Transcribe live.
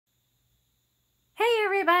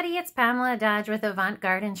everybody, it's Pamela Dodge with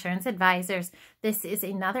Avant-Garde Insurance Advisors. This is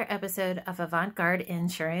another episode of Avant-Garde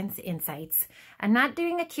Insurance Insights. I'm not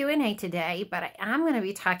doing a Q&A today, but I am going to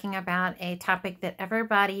be talking about a topic that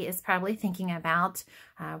everybody is probably thinking about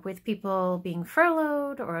with people being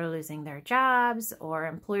furloughed or losing their jobs or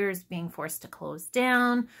employers being forced to close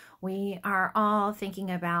down. We are all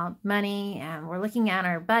thinking about money and we're looking at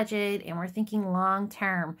our budget and we're thinking long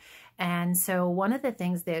term. And so one of the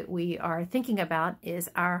things that we are thinking about is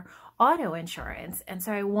our auto insurance. And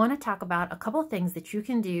so I want to talk about a couple things that you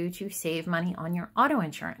can do to save money on your auto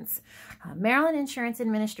insurance. Maryland Insurance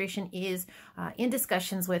Administration is in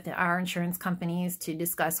discussions with our insurance companies to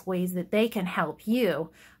discuss ways that they can help you.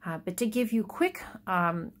 But to give you quick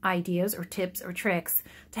ideas or tips or tricks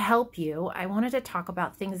to help you, I wanted to talk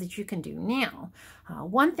about things that you can do now.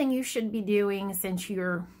 One thing you should be doing, since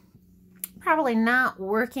you're probably not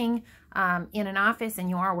working in an office and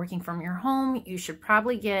you are working from your home, you should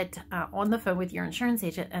probably get on the phone with your insurance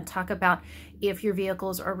agent and talk about if your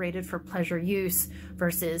vehicles are rated for pleasure use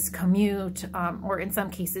versus commute, or in some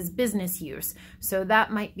cases business use. So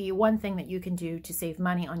that might be one thing that you can do to save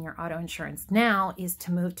money on your auto insurance now, is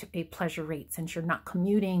to move to a pleasure rate since you're not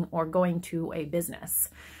commuting or going to a business.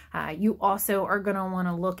 You also are going to want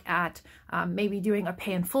to look at maybe doing a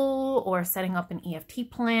pay in full or setting up an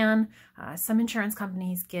EFT plan. Some insurance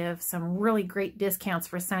companies give some really great discounts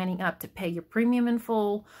for signing up to pay your premium in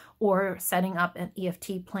full, or setting up an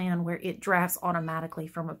EFT plan where it drafts automatically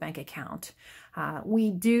from a bank account.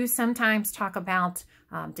 We do sometimes talk about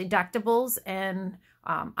deductibles, and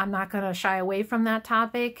I'm not going to shy away from that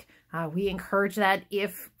topic. We encourage that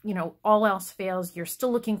if, all else fails, you're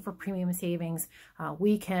still looking for premium savings,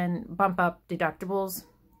 we can bump up deductibles.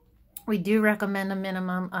 We do recommend a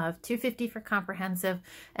minimum of $250 for comprehensive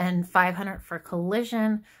and $500 for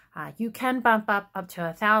collision. You can bump up to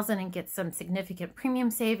 $1,000 and get some significant premium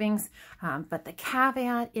savings, but the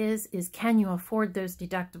caveat is can you afford those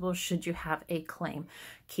deductibles should you have a claim?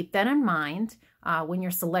 Keep that in mind when you're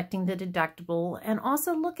selecting the deductible, and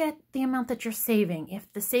also look at the amount that you're saving.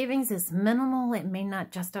 If the savings is minimal, it may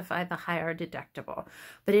not justify the higher deductible,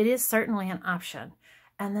 but it is certainly an option.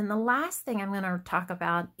 And then the last thing I'm going to talk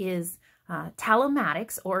about is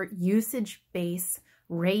telematics or usage-based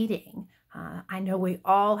rating. I know we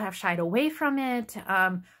all have shied away from it,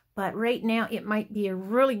 but right now it might be a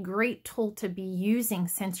really great tool to be using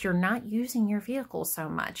since you're not using your vehicle so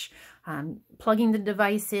much. Plugging the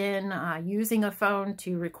device in, using a phone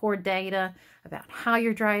to record data about how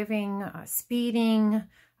you're driving, speeding,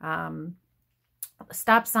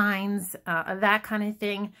 stop signs, that kind of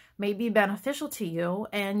thing may be beneficial to you,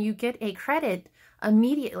 and you get a credit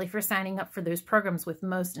immediately for signing up for those programs with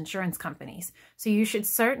most insurance companies. So you should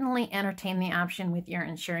certainly entertain the option with your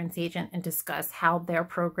insurance agent and discuss how their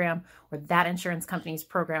program or that insurance company's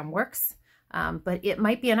program works. But it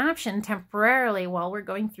might be an option temporarily while we're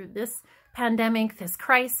going through this pandemic, this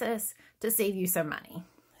crisis, to save you some money.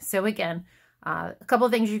 So again, a couple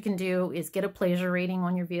of things you can do is get a pleasure rating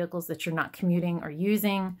on your vehicles that you're not commuting or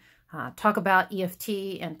using. Talk about EFT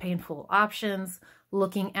and pay in full options,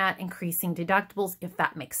 looking at increasing deductibles if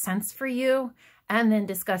that makes sense for you, and then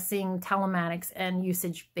discussing telematics and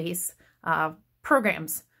usage-based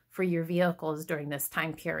programs for your vehicles during this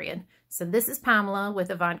time period. So this is Pamela with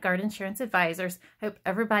Avant-Garde Insurance Advisors. I hope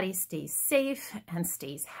everybody stays safe and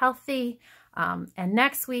stays healthy. And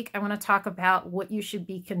next week, I want to talk about what you should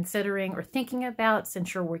be considering or thinking about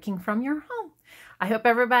since you're working from your home. I hope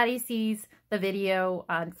everybody sees the video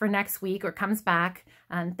for next week or comes back,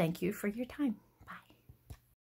 and thank you for your time.